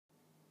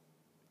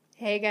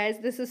Hey guys,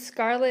 this is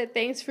Scarlett.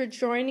 Thanks for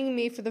joining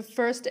me for the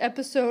first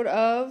episode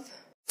of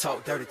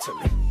Talk Dirty to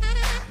Me.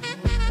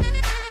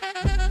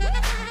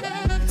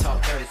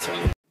 Talk Dirty to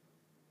Me.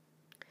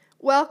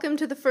 Welcome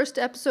to the first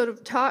episode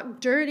of Talk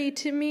Dirty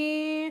to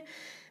Me.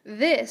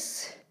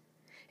 This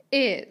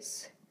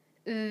is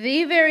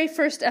the very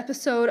first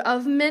episode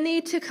of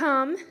many to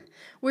come.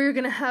 We're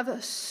going to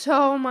have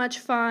so much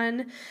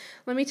fun.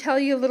 Let me tell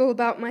you a little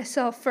about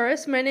myself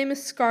first. My name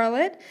is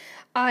Scarlett.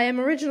 I am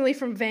originally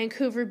from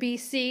Vancouver,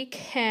 BC,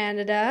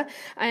 Canada.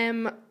 I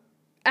am,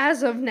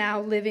 as of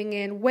now, living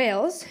in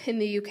Wales, in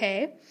the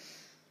UK,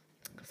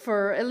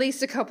 for at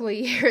least a couple of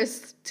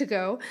years to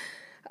go.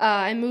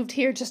 I moved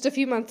here just a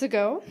few months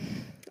ago,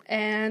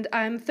 and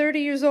I'm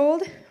 30 years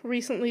old,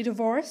 recently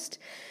divorced,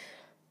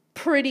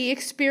 pretty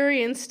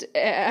experienced,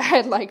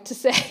 I'd like to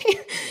say,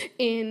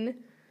 in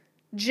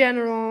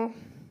general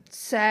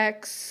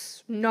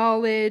sex,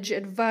 knowledge,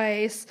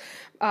 advice.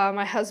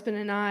 My husband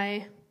and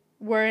I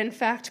were in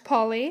fact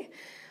poly.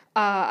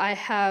 I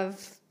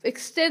have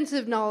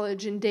extensive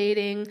knowledge in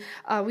dating.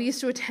 We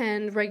used to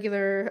attend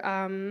regular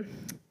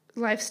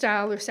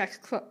lifestyle or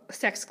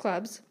sex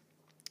clubs.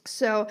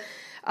 So,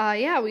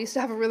 we used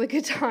to have a really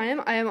good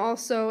time. I am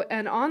also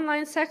an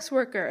online sex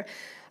worker.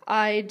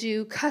 I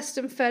do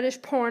custom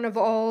fetish porn of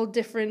all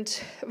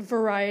different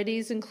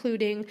varieties,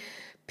 including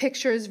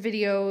pictures,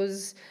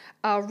 videos,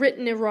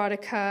 written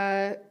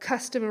erotica,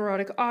 custom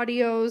erotic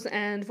audios,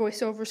 and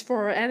voiceovers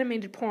for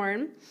animated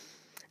porn.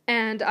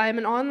 And I'm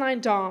an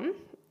online dom,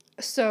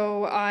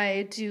 so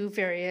I do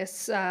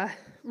various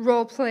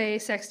role-play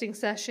sexting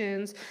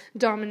sessions,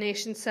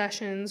 domination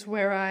sessions,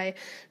 where I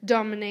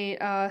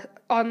dominate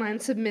online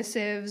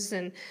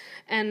submissives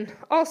and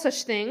all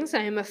such things.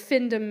 I am a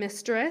findom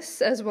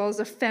mistress as well as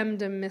a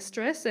femdom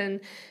mistress, and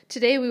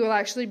today we will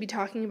actually be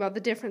talking about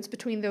the difference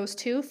between those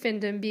two,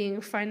 findom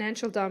being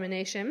financial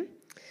domination.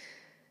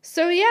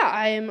 So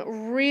I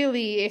am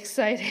really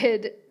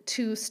excited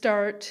to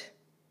start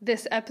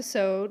this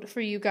episode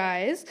for you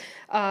guys.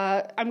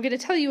 I'm going to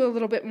tell you a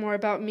little bit more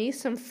about me,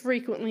 some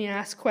frequently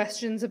asked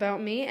questions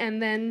about me,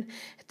 and then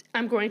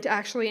I'm going to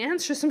actually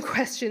answer some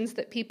questions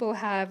that people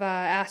have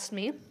asked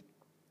me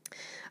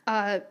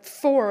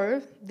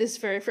for this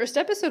very first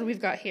episode we've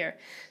got here.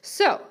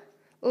 So,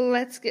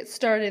 let's get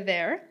started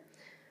there.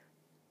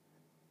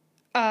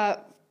 I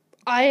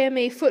am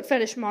a foot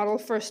fetish model,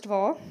 first of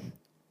all.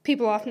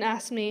 People often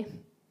ask me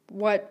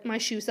what my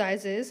shoe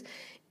size is.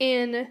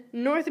 In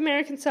North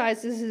American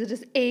sizes, it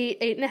is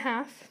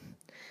 8.5,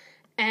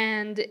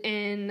 and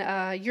in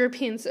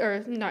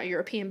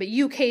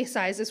UK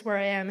sizes where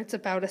I am, it's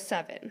about a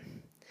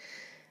 7.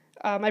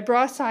 My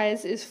bra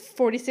size is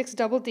 46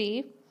 double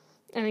D,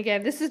 and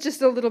again, this is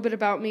just a little bit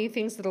about me,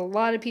 things that a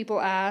lot of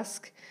people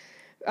ask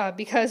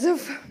because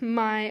of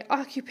my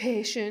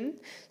occupation,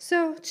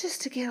 so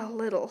just to get a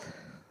little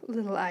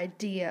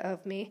idea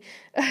of me.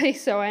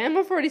 So I am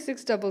a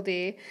 46 double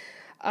D.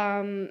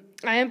 I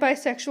am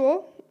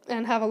bisexual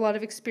and have a lot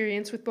of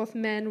experience with both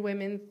men,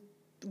 women,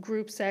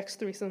 group sex,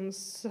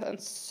 threesomes, and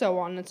so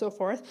on and so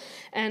forth.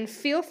 And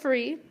feel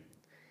free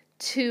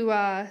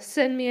to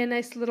send me a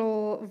nice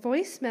little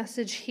voice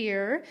message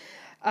here.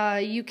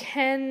 You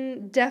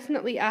can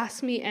definitely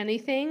ask me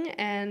anything,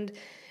 and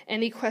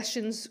any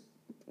questions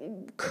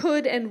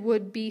could and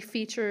would be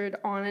featured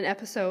on an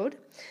episode.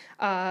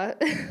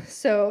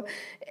 So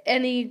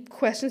any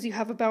questions you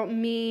have about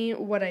me,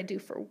 what I do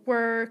for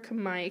work,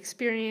 my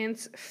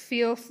experience,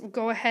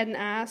 go ahead and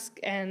ask,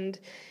 and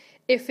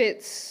if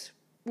it's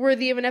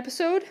worthy of an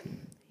episode,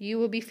 you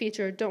will be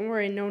featured. Don't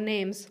worry, no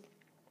names.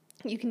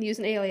 You can use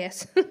an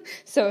alias.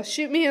 So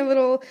shoot me a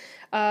little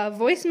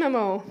voice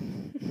memo.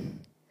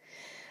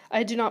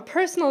 I do not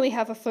personally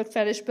have a foot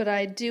fetish, but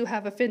I do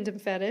have a findom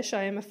fetish.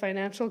 I am a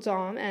financial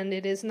dom, and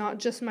it is not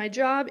just my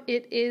job,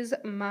 it is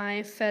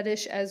my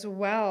fetish as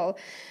well.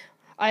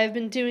 I have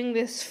been doing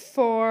this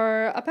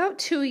for about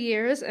 2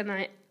 years, and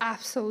I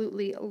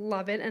absolutely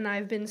love it, and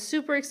I've been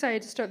super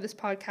excited to start this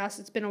podcast.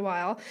 It's been a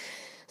while.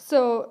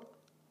 So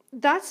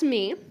that's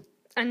me,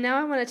 and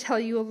now I want to tell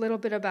you a little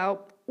bit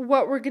about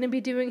what we're going to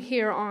be doing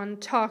here on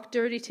Talk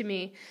Dirty to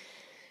Me.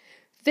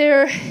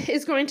 There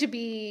is going to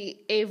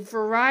be a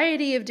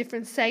variety of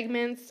different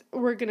segments.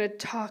 We're going to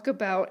talk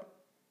about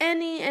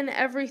any and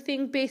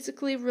everything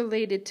basically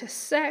related to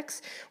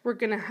sex. We're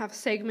going to have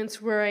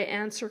segments where I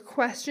answer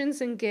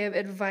questions and give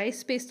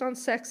advice based on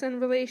sex and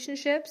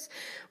relationships.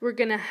 We're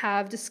going to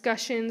have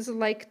discussions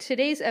like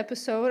today's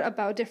episode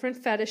about different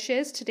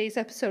fetishes. Today's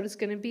episode is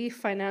going to be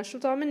financial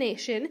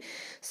domination.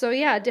 So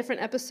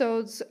different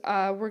episodes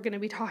we're going to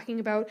be talking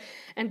about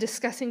and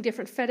discussing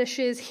different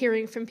fetishes,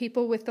 hearing from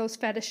people with those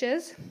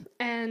fetishes,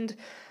 and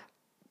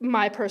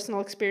my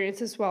personal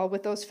experience as well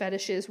with those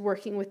fetishes,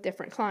 working with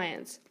different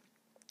clients.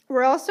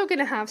 We're also going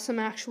to have some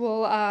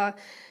actual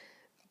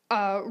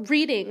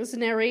readings,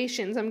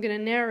 narrations. I'm going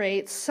to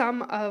narrate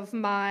some of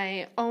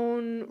my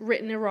own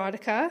written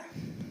erotica,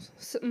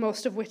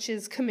 most of which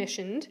is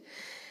commissioned.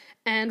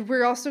 And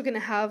we're also going to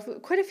have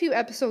quite a few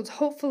episodes,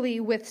 hopefully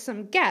with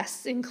some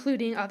guests,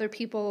 including other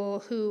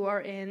people who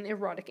are in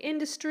erotic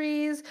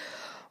industries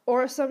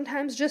or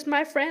sometimes just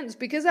my friends,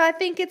 because I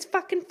think it's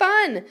fucking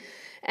fun.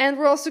 And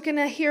we're also going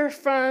to hear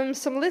from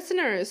some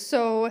listeners.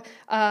 So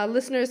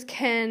listeners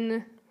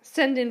can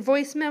send in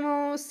voice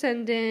memos,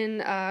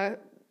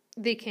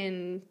 they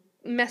can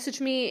message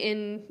me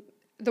in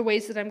the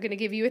ways that I'm going to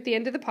give you at the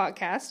end of the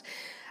podcast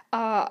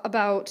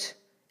about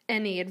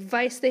any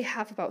advice they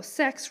have about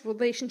sex,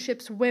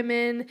 relationships,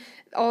 women,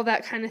 all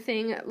that kind of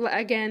thing.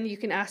 Again, you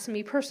can ask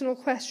me personal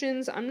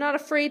questions. I'm not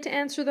afraid to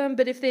answer them,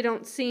 but if they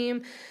don't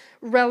seem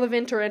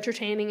relevant or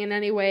entertaining in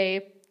any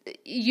way,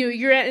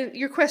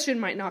 your question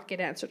might not get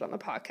answered on the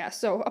podcast.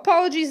 So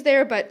apologies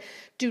there, but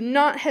do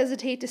not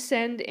hesitate to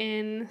send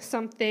in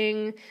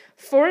something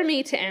for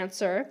me to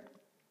answer.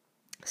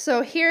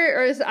 So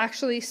here is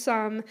actually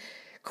some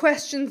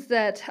questions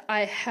that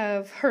I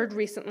have heard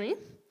recently.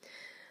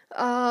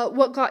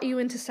 What got you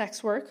into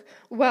sex work?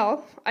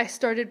 Well, I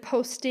started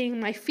posting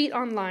my feet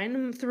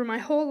online. Through my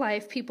whole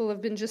life, people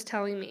have been just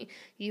telling me,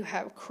 you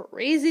have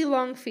crazy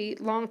long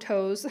feet, long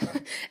toes.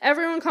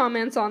 Everyone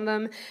comments on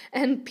them,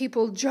 and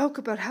people joke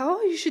about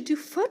how, you should do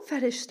foot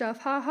fetish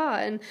stuff, haha.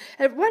 And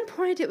at one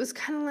point, it was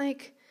kind of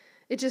like,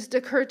 it just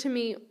occurred to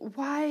me,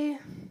 why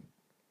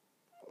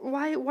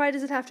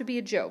does it have to be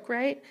a joke,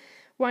 right?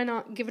 Why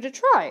not give it a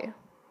try?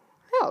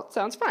 Hell, it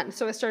sounds fun.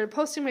 So I started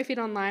posting my feet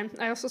online.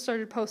 I also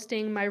started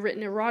posting my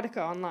written erotica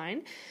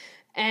online.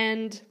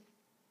 And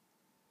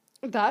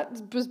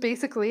that was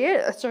basically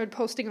it. I started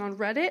posting on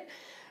Reddit,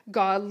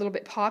 got a little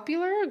bit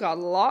popular, got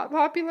a lot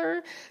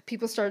popular.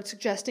 People started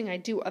suggesting I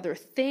do other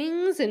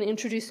things and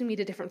introducing me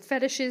to different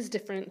fetishes,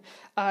 different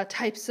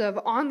types of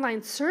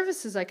online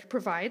services I could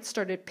provide,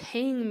 started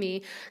paying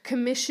me,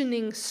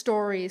 commissioning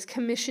stories,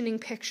 commissioning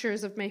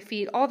pictures of my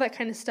feet, all that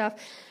kind of stuff.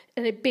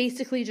 And it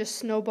basically just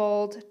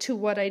snowballed to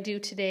what I do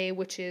today,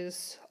 which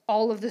is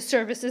all of the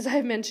services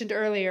I mentioned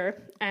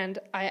earlier, and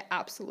I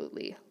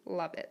absolutely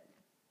love it.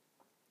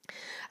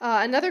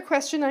 Another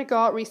question I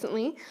got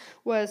recently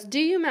was, do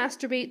you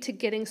masturbate to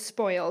getting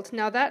spoiled?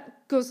 Now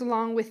that goes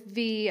along with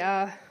the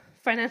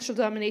financial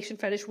domination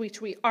fetish, which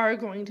we are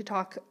going to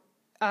talk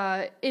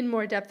in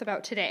more depth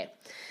about today.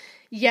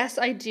 Yes,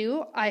 I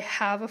do. I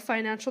have a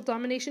financial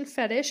domination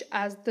fetish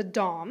as the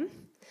Dom,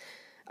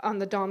 on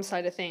the Dom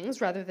side of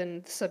things rather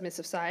than the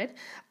submissive side.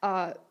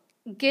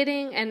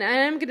 Getting, and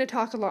I'm going to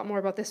talk a lot more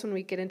about this when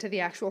we get into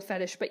the actual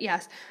fetish, but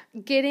yes,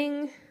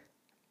 getting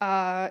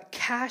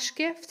cash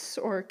gifts,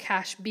 or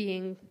cash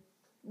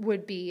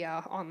would be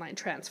online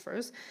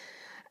transfers,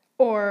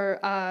 or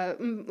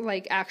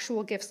like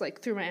actual gifts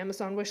like through my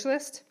Amazon wish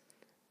list,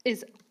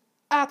 is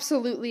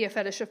absolutely a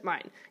fetish of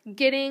mine.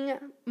 Getting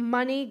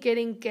money,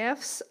 getting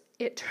gifts,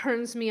 it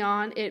turns me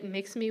on. It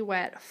makes me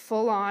wet,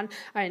 full on.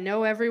 I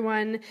know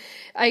everyone,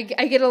 I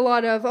get a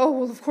lot of, oh,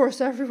 well, of course,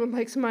 everyone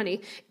likes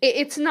money.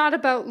 It's not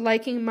about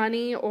liking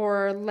money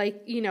or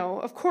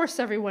of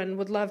course, everyone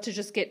would love to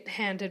just get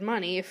handed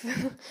money.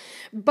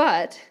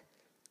 But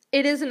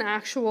it is an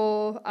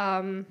actual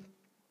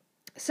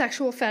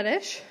sexual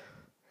fetish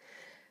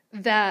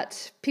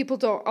that people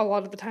a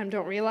lot of the time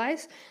don't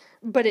realize,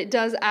 but it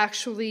does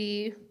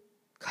actually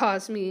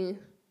cause me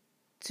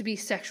to be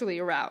sexually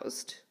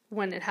aroused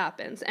when it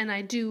happens. And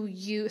I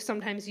do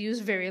sometimes use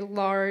very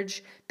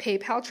large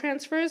PayPal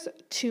transfers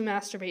to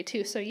masturbate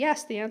too. So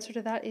yes, the answer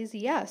to that is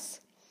yes.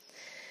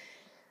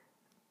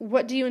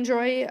 What do you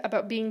enjoy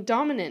about being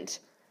dominant?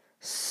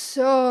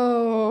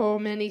 So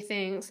many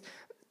things.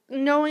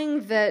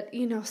 Knowing that,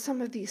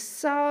 some of these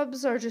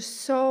subs are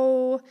just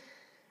so,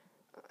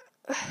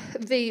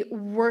 they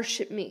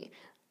worship me.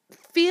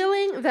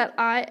 Feeling that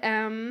I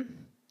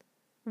am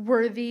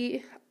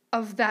worthy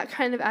of that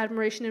kind of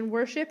admiration and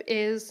worship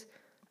is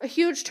a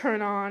huge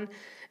turn on.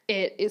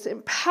 It is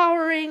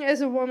empowering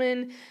as a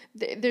woman.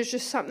 There's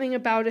just something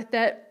about it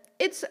that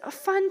it's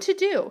fun to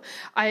do.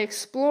 I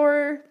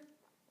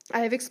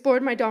have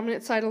explored my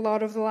dominant side a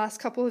lot over the last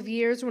couple of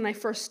years. When I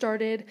first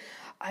started,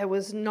 I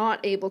was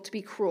not able to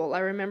be cruel. I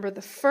remember the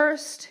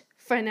first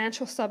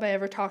financial sub I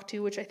ever talked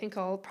to, which I think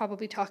I'll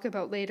probably talk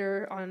about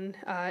later on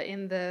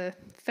in the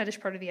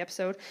fetish part of the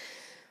episode,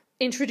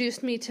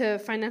 introduced me to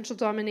financial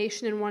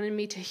domination and wanted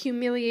me to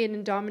humiliate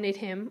and dominate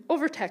him,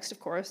 over text of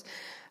course,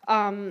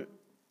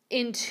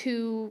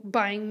 into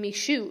buying me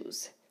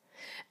shoes.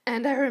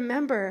 And I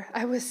remember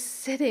I was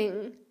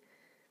sitting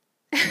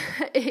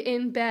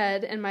in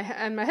bed and my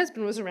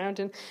husband was around,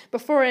 and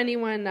before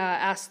anyone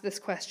asked this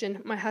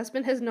question, my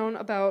husband has known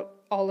about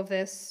all of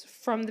this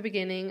from the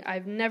beginning.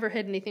 I've never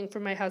hid anything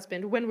from my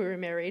husband when we were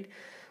married,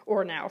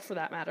 or now for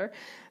that matter.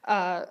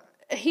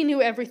 He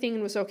knew everything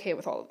and was okay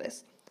with all of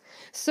this.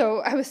 So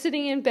I was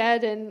sitting in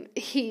bed and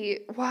he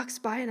walks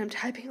by and I'm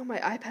typing on my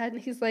iPad and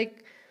he's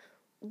like,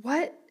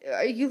 what?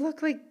 You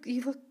look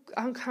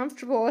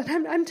uncomfortable.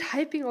 And I'm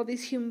typing all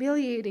these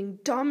humiliating,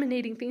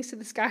 dominating things to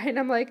this guy. And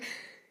I'm like,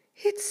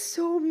 it's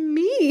so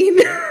mean.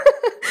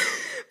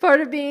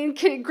 Part of being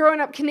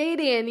growing up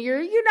Canadian,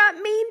 you're not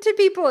mean to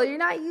people. You're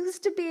not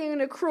used to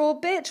being a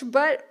cruel bitch.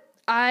 But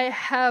I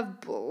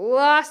have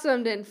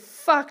blossomed and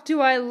fuck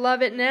do I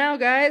love it now,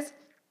 guys.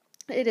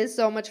 It is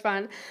so much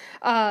fun.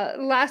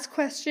 Last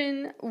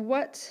question,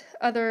 what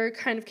other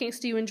kind of kinks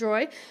do you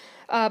enjoy?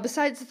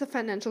 Besides the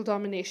financial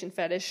domination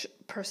fetish,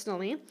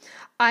 personally,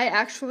 I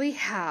actually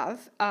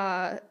have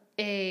I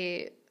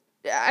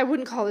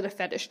wouldn't call it a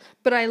fetish,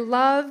 but I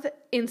love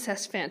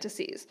incest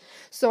fantasies.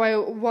 So I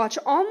watch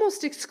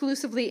almost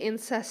exclusively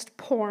incest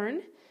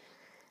porn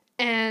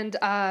and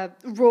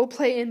role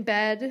play in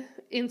bed,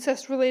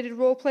 incest-related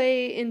role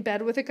play in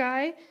bed with a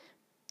guy.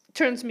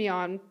 Turns me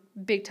on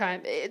big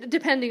time,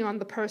 depending on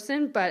the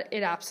person, but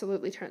it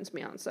absolutely turns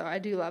me on. So I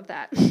do love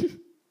that.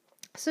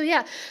 So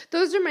yeah,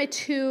 those are my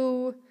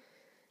two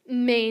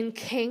main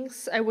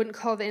kinks. I wouldn't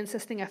call the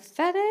incest thing a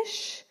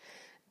fetish.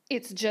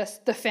 It's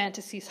just the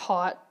fantasy's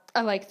hot.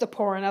 I like the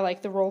porn. I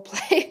like the role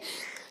play.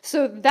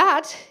 So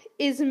that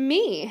is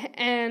me.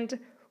 And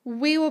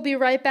we will be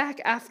right back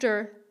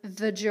after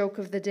the joke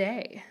of the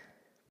day.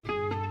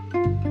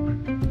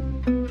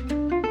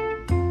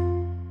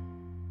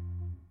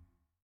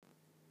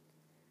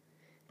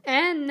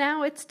 And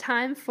now it's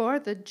time for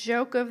the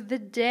joke of the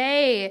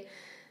day.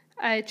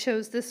 I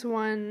chose this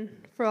one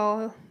for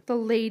all the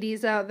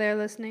ladies out there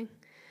listening.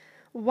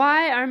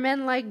 Why are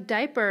men like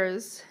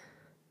diapers?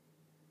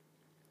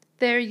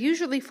 They're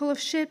usually full of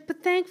shit,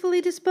 but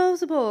thankfully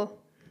disposable.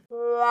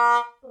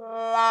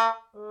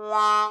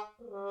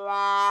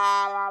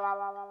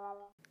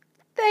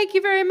 Thank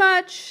you very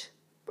much.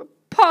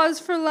 Pause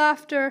for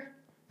laughter.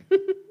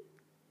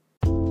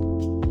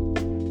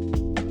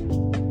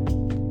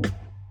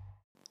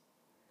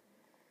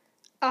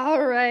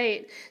 All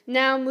right,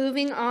 now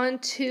moving on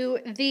to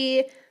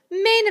the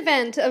main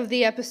event of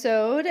the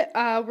episode.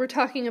 We're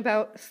talking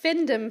about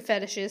findom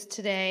fetishes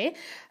today.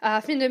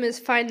 Findom is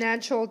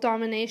financial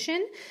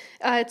domination.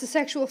 It's a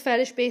sexual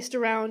fetish based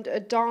around a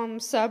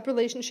dom-sub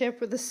relationship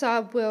where the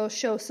sub will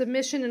show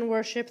submission and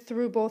worship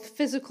through both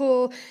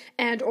physical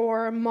and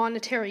or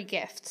monetary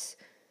gifts.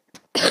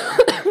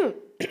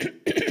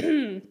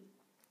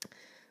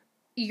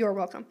 You're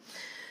welcome.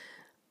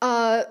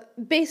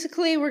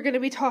 Basically, we're going to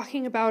be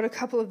talking about a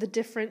couple of the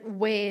different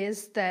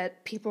ways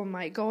that people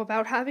might go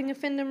about having a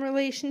findom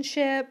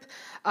relationship.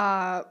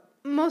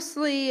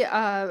 Mostly,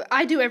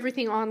 I do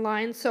everything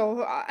online,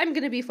 so I'm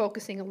going to be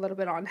focusing a little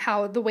bit on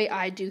the way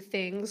I do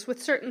things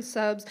with certain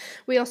subs.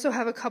 We also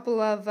have a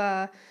couple of,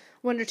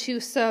 one or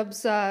two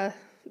subs,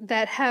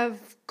 that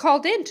have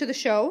called in to the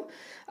show,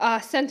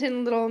 sent in a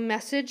little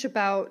message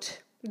about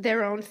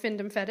their own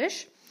findom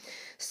fetish.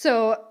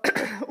 So,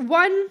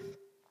 one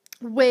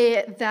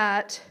way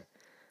that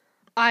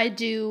I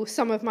do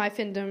some of my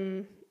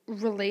findom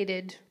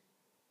related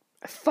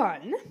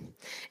fun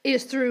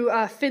is through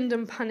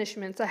findom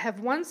punishments. I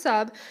have one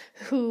sub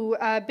who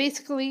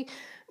basically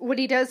what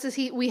he does is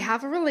we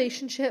have a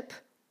relationship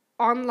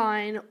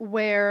online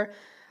where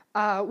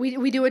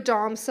we do a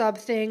dom sub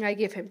thing. I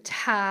give him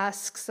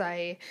tasks.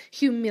 I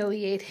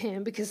humiliate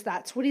him because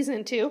that's what he's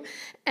into.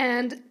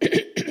 And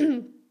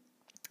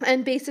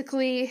and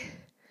basically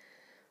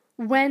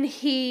when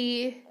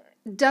he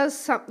does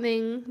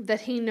something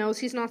that he knows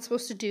he's not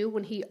supposed to do,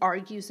 when he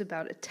argues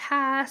about a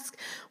task,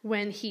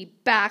 when he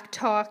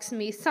backtalks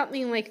me,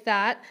 something like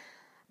that,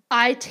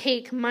 I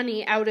take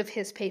money out of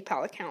his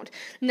PayPal account.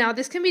 Now,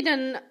 this can be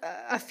done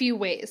a few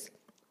ways.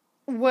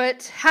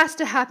 What has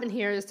to happen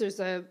here is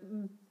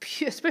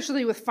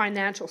especially with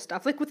financial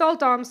stuff, like with all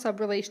dom-sub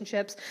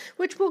relationships,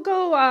 which we'll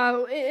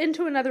go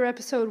into another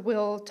episode,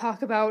 we'll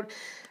talk about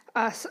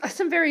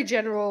some very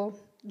general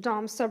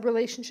dom-sub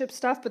relationship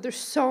stuff, but there's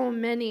so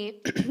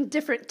many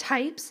different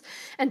types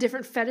and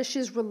different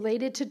fetishes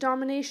related to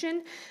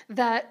domination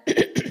that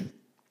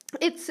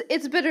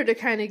it's better to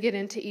kind of get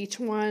into each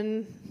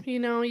one. You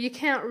know, you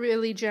can't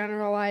really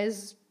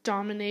generalize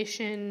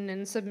domination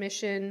and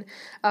submission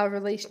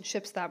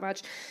relationships that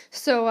much.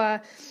 So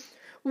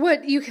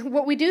what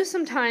we do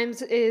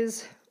sometimes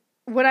is,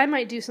 what I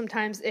might do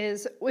sometimes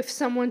is, if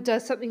someone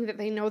does something that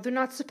they know they're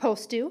not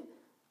supposed to,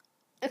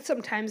 and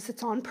sometimes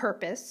it's on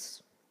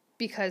purpose,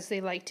 because they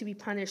like to be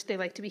punished, they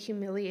like to be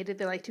humiliated,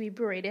 they like to be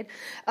berated,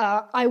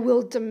 I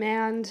will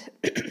demand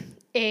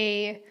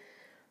a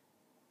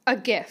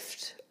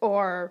gift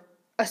or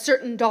a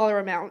certain dollar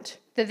amount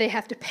that they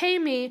have to pay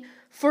me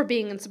for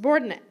being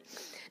insubordinate.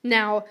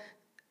 Now,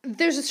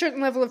 there's a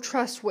certain level of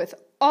trust with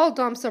all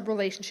dom-sub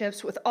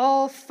relationships, with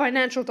all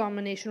financial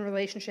domination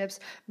relationships,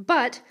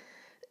 but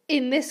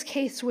in this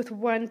case with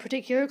one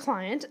particular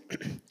client,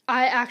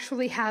 I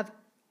actually have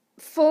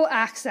full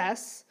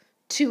access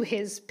to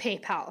his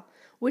PayPal,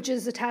 which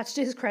is attached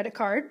to his credit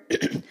card.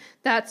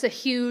 That's a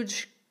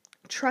huge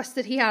trust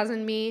that he has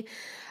in me.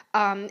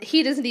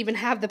 He doesn't even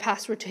have the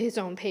password to his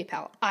own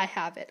PayPal. I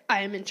have it.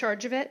 I am in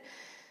charge of it.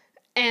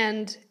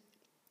 And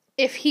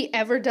if he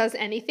ever does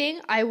anything,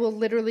 I will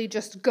literally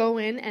just go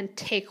in and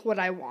take what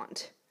I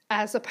want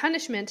as a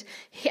punishment,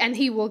 and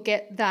he will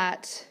get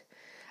that.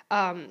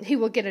 He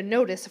will get a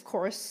notice, of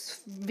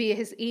course, via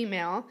his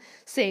email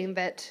saying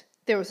that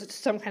there was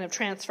some kind of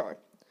transfer.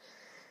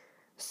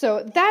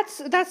 So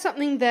that's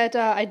something that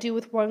I do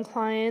with one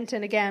client,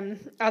 and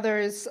again,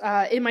 others,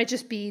 it might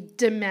just be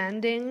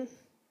demanding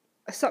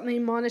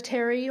something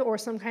monetary or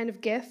some kind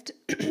of gift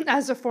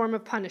as a form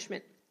of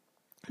punishment.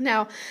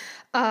 Now,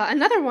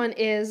 another one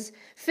is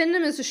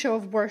fandom is a show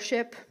of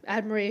worship,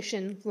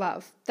 admiration,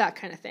 love, that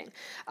kind of thing.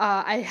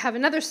 I have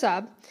another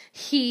sub.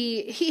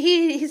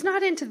 He's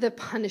not into the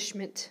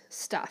punishment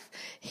stuff.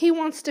 He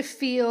wants to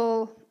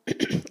feel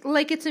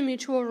like it's a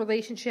mutual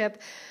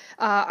relationship.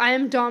 I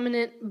am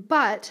dominant,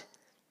 but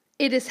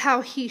it is how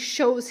he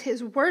shows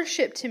his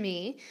worship to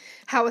me,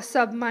 how a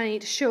sub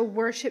might show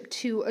worship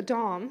to a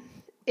dom,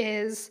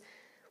 is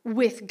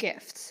with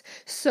gifts.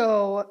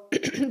 So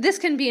this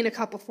can be in a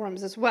couple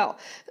forms as well.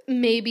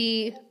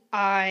 Maybe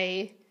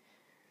I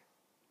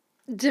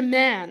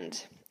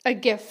demand a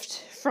gift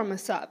from a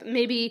sub.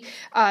 Maybe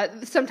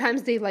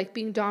sometimes they like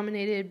being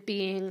dominated,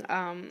 being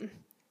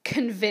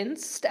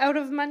convinced out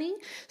of money.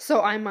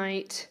 So I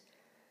might,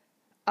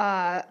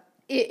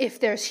 if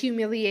there's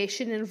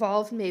humiliation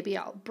involved, maybe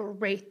I'll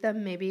berate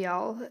them. Maybe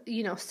I'll,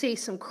 say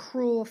some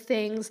cruel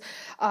things.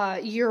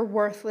 You're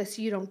worthless.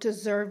 You don't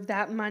deserve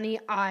that money.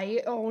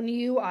 I own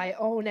you. I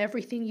own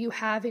everything you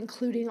have,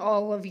 including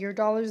all of your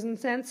dollars and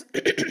cents.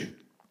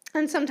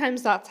 And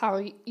sometimes that's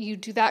how you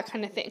do that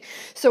kind of thing.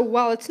 So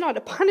while it's not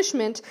a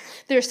punishment,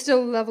 there's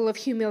still a level of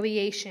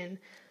humiliation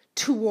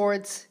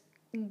towards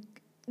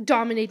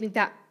dominating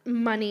that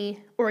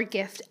money or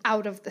gift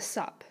out of the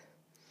sub.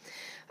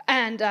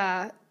 And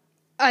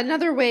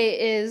another way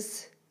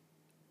is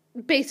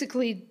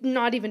basically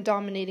not even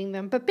dominating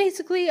them, but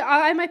basically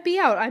I might be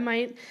out. I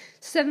might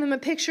send them a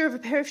picture of a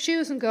pair of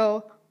shoes and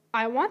go,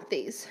 I want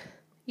these.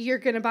 You're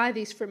going to buy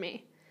these for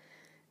me.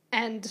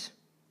 And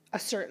a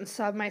certain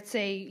sub might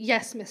say,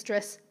 yes,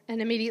 mistress,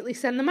 and immediately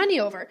send the money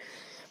over.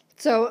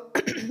 So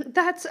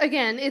that's,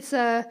 again,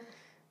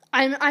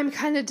 I'm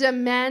kind of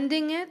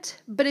demanding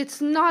it, but it's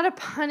not a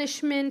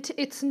punishment.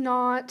 It's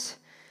not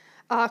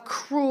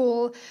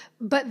cruel,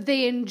 but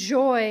they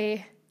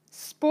enjoy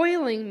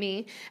spoiling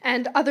me.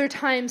 And other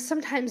times,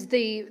 sometimes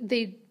they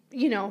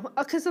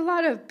because a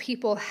lot of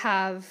people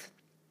have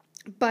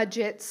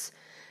budgets.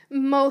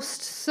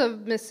 Most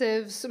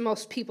submissives,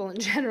 most people in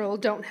general,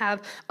 don't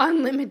have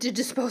unlimited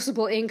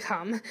disposable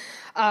income,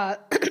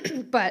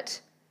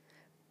 but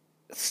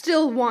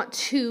still want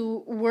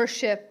to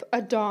worship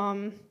a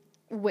dom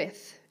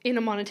in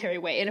a monetary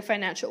way, in a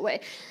financial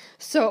way.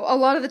 So a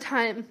lot of the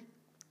time,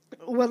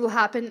 what will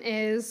happen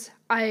is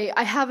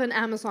I have an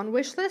Amazon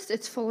wish list.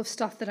 It's full of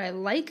stuff that I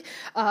like,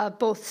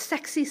 both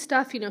sexy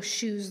stuff,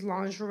 shoes,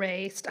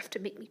 lingerie, stuff to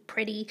make me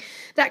pretty,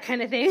 that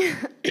kind of thing.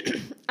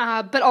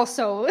 But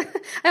also,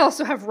 I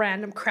also have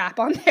random crap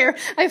on there.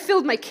 I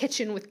filled my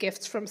kitchen with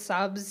gifts from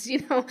subs.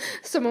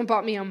 Someone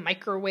bought me a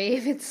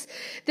microwave.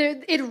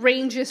 It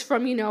ranges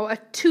from, a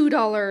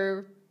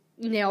 $2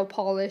 nail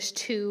polish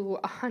to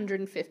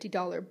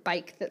 $150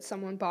 bike that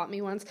someone bought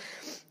me once.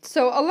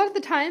 So a lot of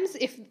the times,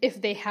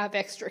 if they have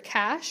extra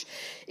cash,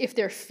 if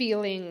they're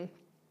feeling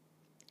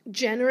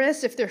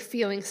generous, if they're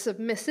feeling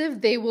submissive,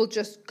 they will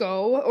just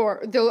go,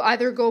 or they'll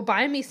either go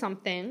buy me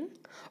something,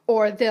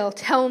 or they'll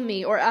tell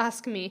me or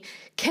ask me,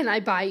 can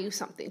I buy you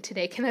something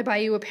today? Can I buy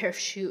you a pair of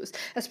shoes?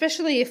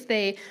 Especially if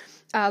they,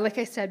 like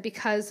I said,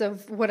 because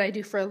of what I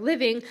do for a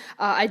living,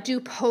 I do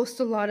post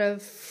a lot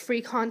of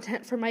free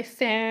content for my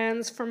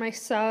fans, for my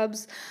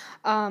subs,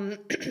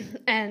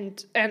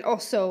 and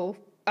also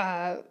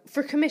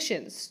for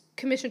commissioned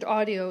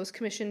audios,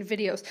 commissioned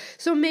videos.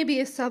 So maybe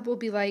a sub will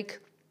be like,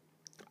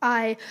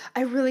 I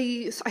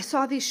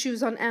saw these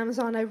shoes on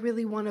Amazon, I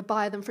really want to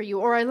buy them for you.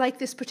 Or I like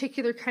this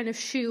particular kind of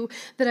shoe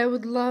that I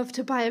would love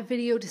to buy a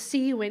video to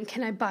see you in.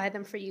 Can I buy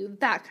them for you?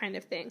 That kind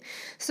of thing.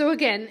 So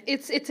again,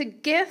 it's a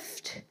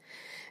gift.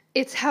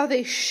 It's how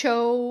they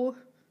show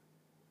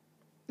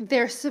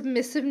their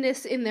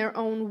submissiveness in their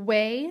own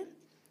way.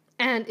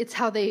 And it's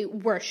how they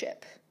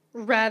worship,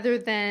 rather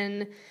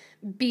than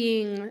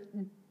being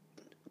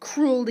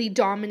cruelly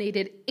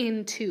dominated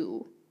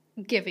into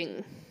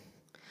giving.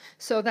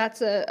 So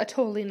that's a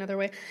totally another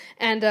way.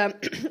 And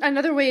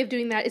another way of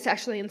doing that is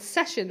actually in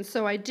sessions.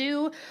 So I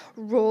do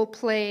role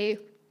play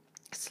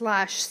 /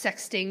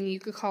 sexting, you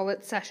could call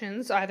it,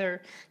 sessions,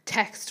 either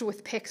text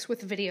with pics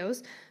with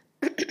videos.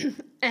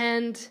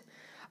 And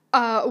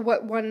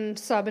what one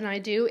sub and I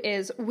do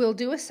is we'll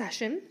do a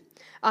session.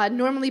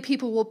 Normally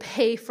people will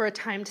pay for a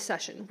timed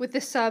session. With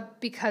this sub,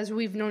 because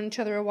we've known each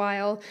other a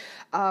while,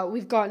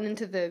 we've gotten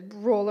into the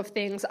role of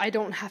things, I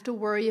don't have to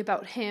worry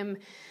about him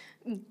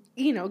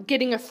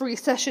getting a free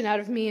session out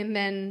of me and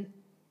then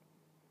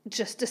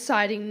just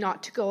deciding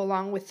not to go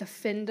along with the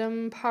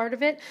fandom part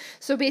of it.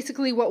 So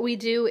basically what we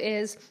do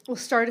is we'll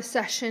start a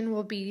session,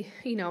 we'll be,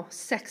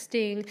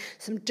 sexting,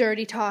 some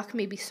dirty talk,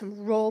 maybe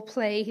some role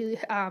play,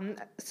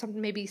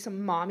 maybe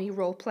some mommy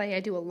role play.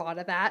 I do a lot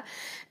of that.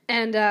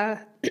 And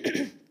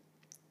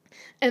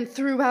and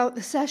throughout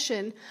the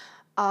session,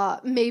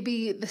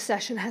 maybe the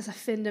session has a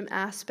fandom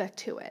aspect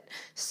to it.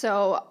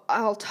 So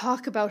I'll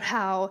talk about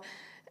how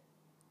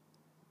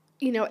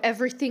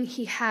everything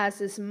he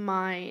has is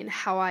mine,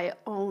 how I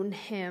own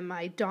him,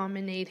 I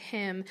dominate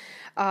him.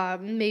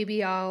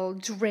 Maybe I'll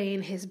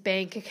drain his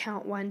bank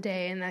account one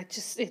day, and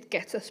it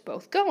gets us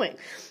both going.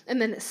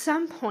 And then at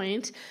some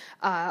point,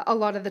 a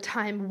lot of the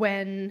time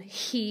when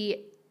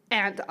he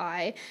and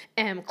I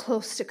am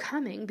close to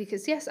coming,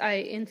 because yes,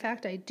 in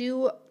fact, I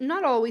do,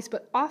 not always,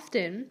 but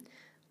often,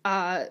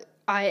 I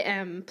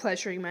am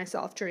pleasuring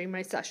myself during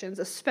my sessions,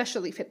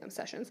 especially fitness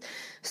sessions.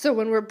 So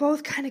when we're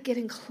both kind of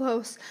getting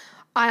close,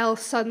 I'll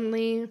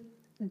suddenly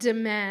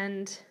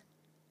demand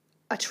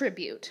a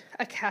tribute,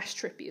 a cash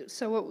tribute.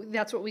 So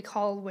that's what we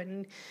call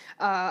when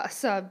a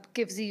sub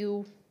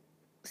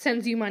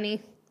sends you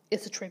money,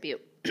 it's a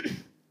tribute.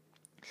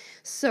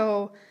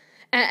 So,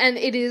 and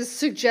it is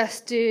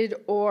suggested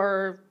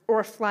or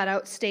flat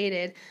out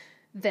stated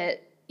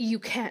that you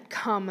can't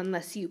come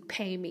unless you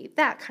pay me,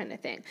 that kind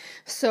of thing.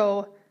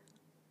 So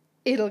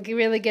it'll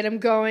really get him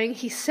going.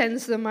 He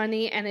sends the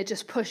money, and it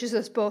just pushes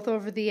us both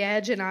over the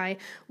edge, and I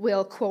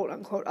will, quote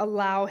unquote,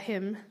 allow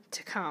him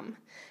to come.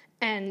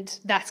 And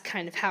that's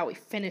kind of how we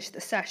finish the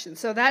session.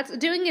 So that's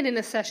doing it in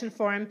a session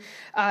form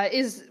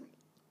is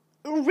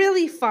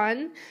really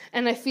fun,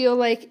 and I feel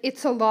like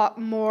it's a lot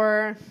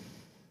more,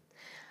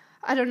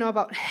 I don't know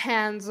about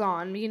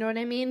hands-on, you know what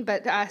I mean?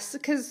 But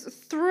because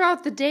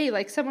throughout the day,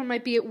 like, someone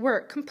might be at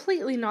work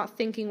completely not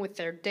thinking with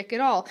their dick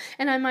at all,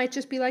 and I might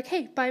just be like,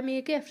 hey, buy me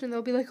a gift, and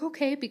they'll be like,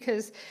 okay,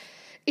 because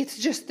it's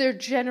just their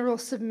general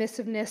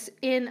submissiveness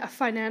in a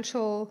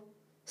financial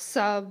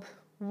sub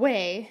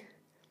way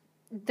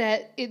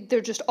that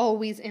they're just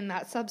always in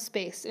that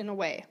subspace in a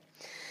way.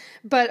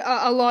 But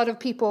a lot of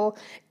people,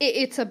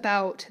 it's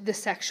about the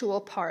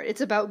sexual part.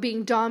 It's about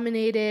being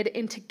dominated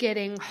into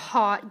getting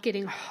hot,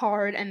 getting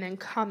hard, and then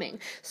coming.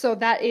 So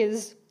that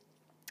is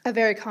a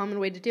very common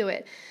way to do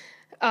it.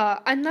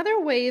 Another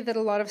way that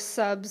a lot of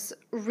subs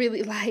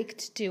really like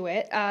to do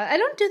it, I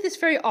don't do this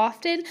very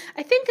often.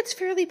 I think it's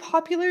fairly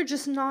popular,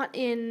 just not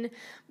in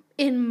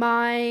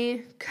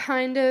my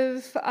kind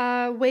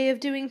of way of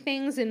doing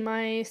things, in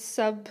my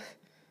sub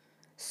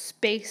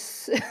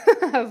space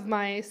of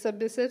my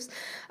submissives,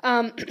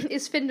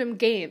 is Findom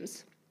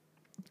Games.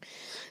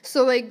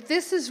 So, like,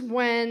 this is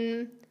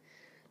when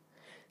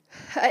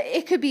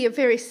it could be a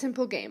very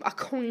simple game, a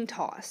coin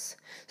toss.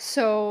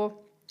 So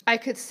I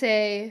could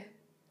say,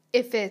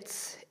 if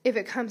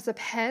it comes up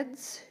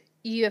heads,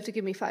 you have to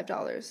give me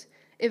 $5.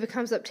 If it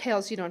comes up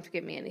tails, you don't have to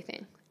give me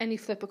anything. And you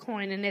flip a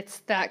coin, and it's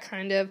that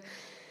kind of,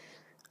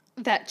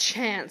 that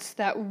chance,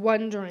 that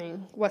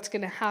wondering what's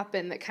going to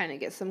happen that kind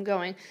of gets them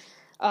going.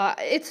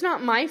 It's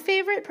not my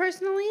favorite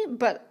personally,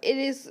 but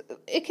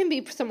it can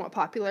be somewhat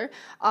popular.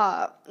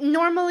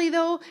 Normally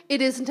though,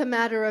 it isn't a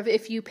matter of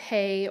if you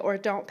pay or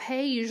don't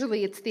pay.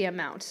 Usually it's the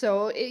amount.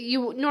 So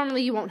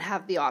normally you won't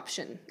have the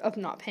option of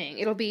not paying.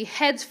 It'll be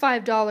heads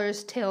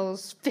 $5,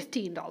 tails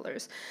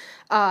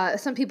 $15.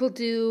 Some people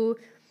do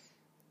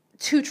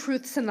 2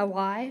 truths and a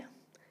lie.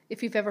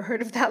 If you've ever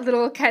heard of that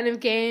little kind of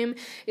game,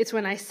 it's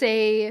when I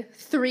say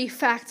 3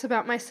 facts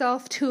about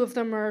myself, 2 of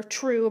them are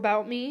true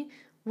about me,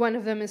 1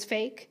 of them is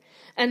fake.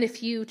 And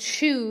if you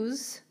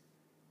choose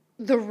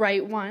the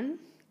right one,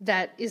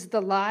 that is the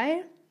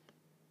lie,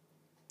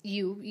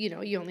 you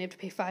only have to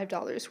pay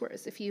 $5.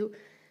 Whereas if you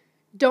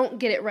don't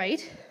get it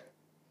right,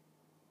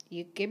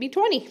 you give me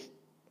 20.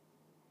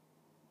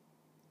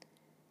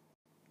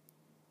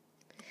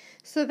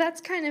 So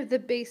that's kind of the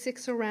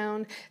basics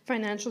around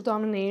financial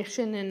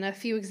domination, and a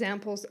few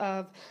examples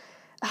of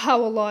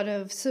how a lot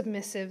of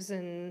submissives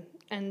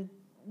and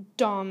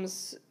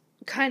doms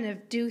kind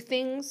of do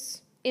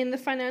things in the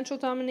financial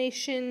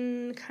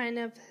domination kind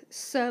of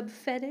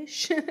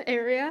sub-fetish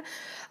area.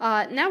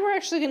 Now we're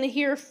actually going to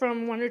hear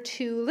from 1 or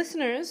 2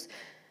 listeners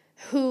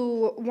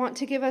who want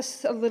to give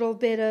us a little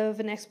bit of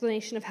an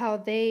explanation of how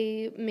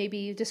they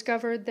maybe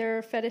discovered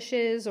their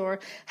fetishes or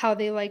how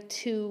they like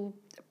to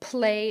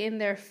play in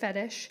their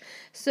fetish.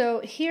 So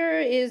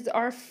here is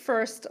our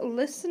first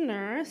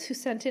listener who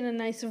sent in a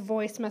nice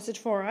voice message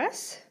for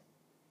us.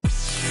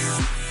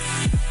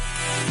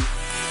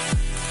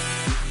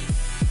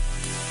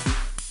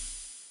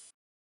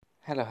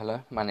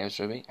 Hello, my name is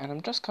Ruby, and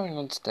I'm just coming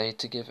on today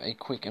to give a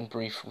quick and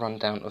brief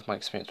rundown of my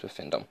experience with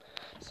Findom.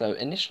 So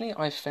initially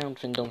I found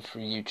Findom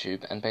through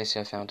YouTube, and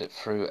basically I found it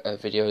through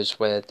videos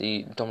where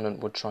the dominant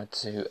would try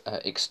to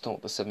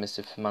extort the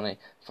submissive for money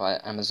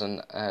via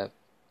Amazon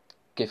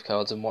gift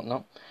cards and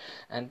whatnot.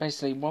 And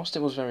basically, whilst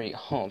it was very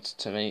hot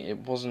to me, it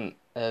wasn't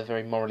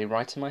very morally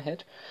right in my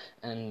head,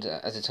 and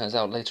as it turns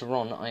out, later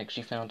on I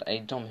actually found a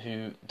dom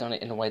who done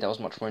it in a way that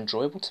was much more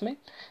enjoyable to me,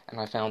 and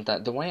I found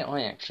that the way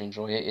I actually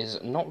enjoy it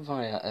is not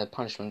via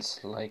punishments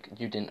like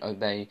you didn't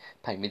obey,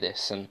 pay me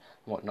this and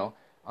whatnot.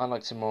 I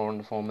like it more in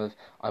the form of,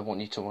 I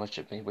want you to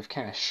worship me with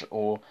cash,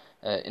 or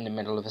in the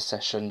middle of a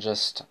session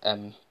just,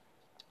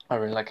 I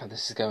really like how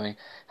this is going,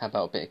 how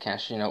about a bit of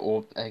cash,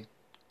 or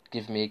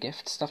give me a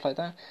gift, stuff like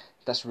that.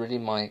 That's really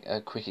my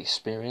quick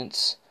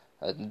experience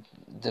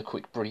the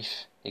quick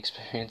brief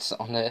experience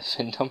on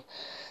Findom.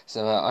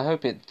 So I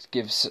hope it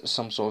gives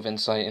some sort of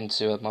insight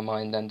into my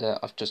mind, and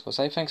I've just got to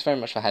say thanks very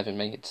much for having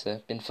me. It's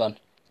been fun.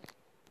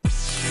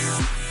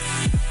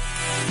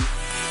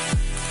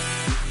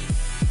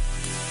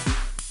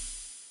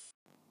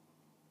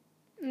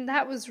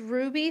 That was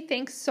Ruby.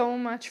 Thanks so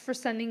much for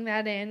sending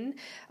that in.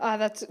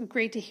 That's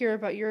great to hear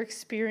about your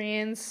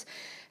experience,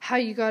 how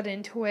you got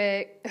into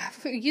it,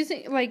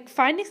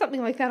 finding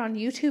something like that on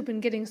YouTube and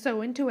getting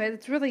so into it.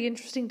 It's really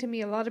interesting to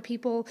me. A lot of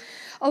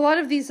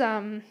these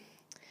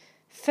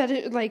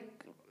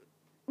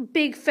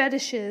big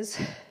fetishes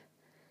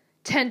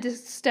tend to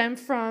stem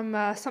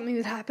from something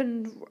that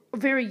happened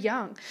very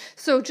young.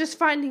 So just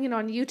finding it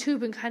on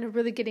YouTube and kind of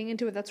really getting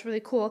into it, that's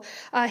really cool.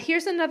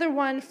 Here's another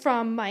one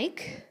from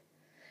Mike.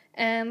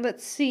 And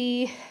let's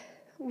see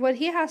what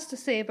he has to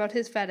say about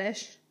his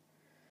fetish.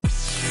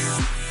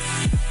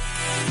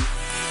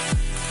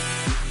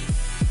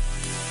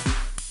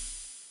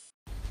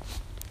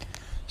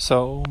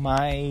 So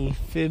my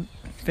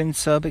fin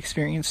sub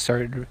experience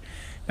started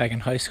back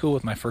in high school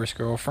with my first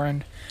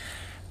girlfriend.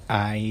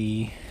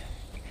 I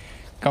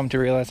come to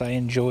realize I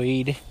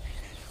enjoyed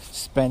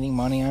spending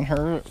money on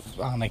her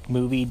on like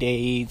movie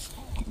dates,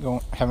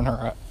 having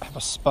her have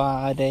a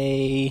spa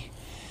day,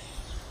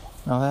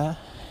 and all that.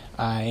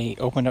 I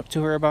opened up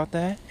to her about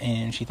that,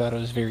 and she thought it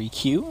was very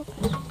cute,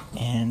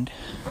 and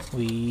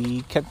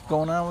we kept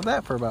going on with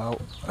that for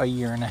about a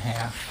year and a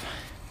half.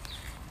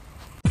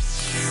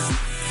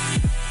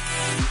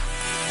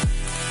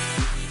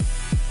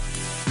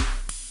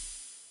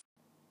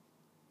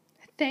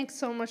 Thanks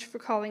so much for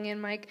calling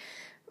in, Mike.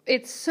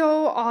 It's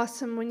so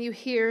awesome when you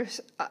hear,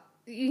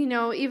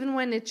 even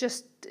when it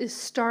just is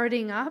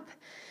starting up,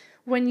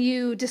 when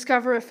you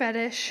discover a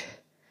fetish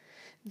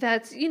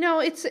that's,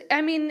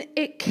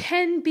 it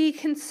can be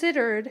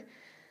considered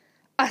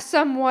a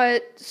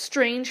somewhat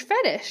strange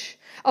fetish.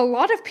 A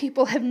lot of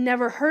people have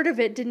never heard of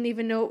it, didn't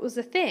even know it was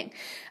a thing.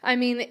 I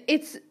mean,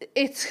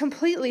 it's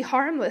completely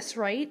harmless,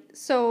 right?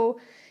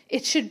 So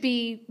it should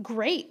be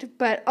great,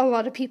 but a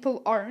lot of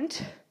people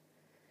aren't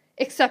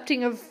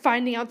accepting of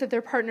finding out that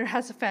their partner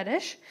has a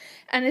fetish.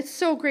 And it's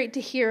so great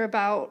to hear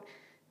about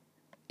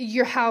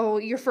how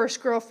your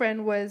first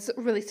girlfriend was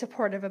really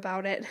supportive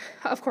about it.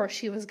 Of course,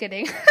 she was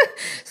getting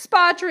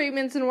spa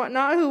treatments and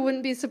whatnot. Who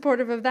wouldn't be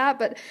supportive of that?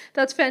 But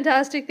that's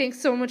fantastic. Thanks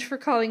so much for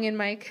calling in,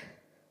 Mike.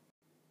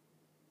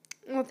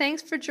 Well,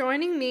 thanks for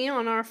joining me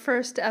on our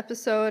first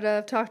episode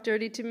of Talk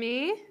Dirty to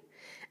Me.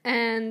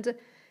 And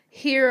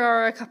here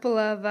are a couple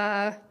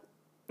of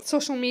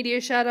social media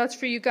shout-outs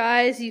for you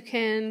guys. You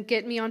can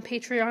get me on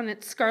Patreon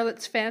at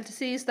Scarlett's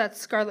Fantasies. That's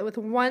Scarlett with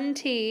 1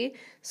 T,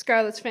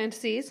 Scarlett's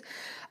Fantasies.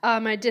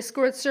 My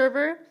Discord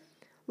server,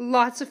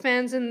 lots of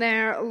fans in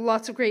there,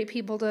 lots of great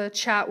people to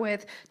chat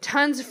with,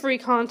 tons of free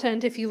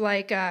content if you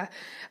like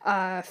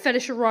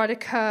fetish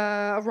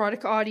erotica,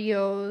 erotic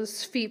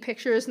audios, feet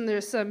pictures, and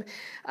there's some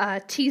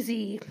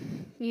teasy,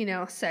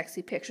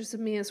 sexy pictures of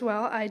me as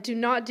well. I do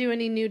not do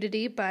any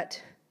nudity, but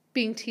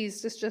being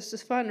teased is just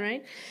as fun,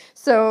 right?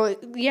 So,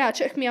 yeah,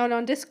 check me out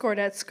on Discord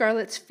at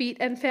Scarlett's Feet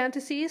and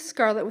Fantasies,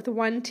 Scarlett with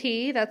 1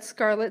 T, that's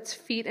Scarlett's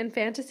Feet and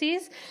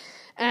Fantasies.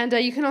 And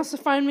you can also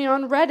find me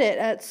on Reddit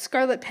at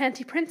Scarlet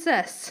Panty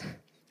Princess.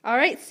 All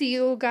right, see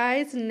you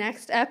guys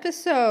next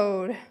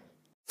episode.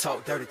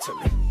 Talk dirty to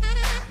me.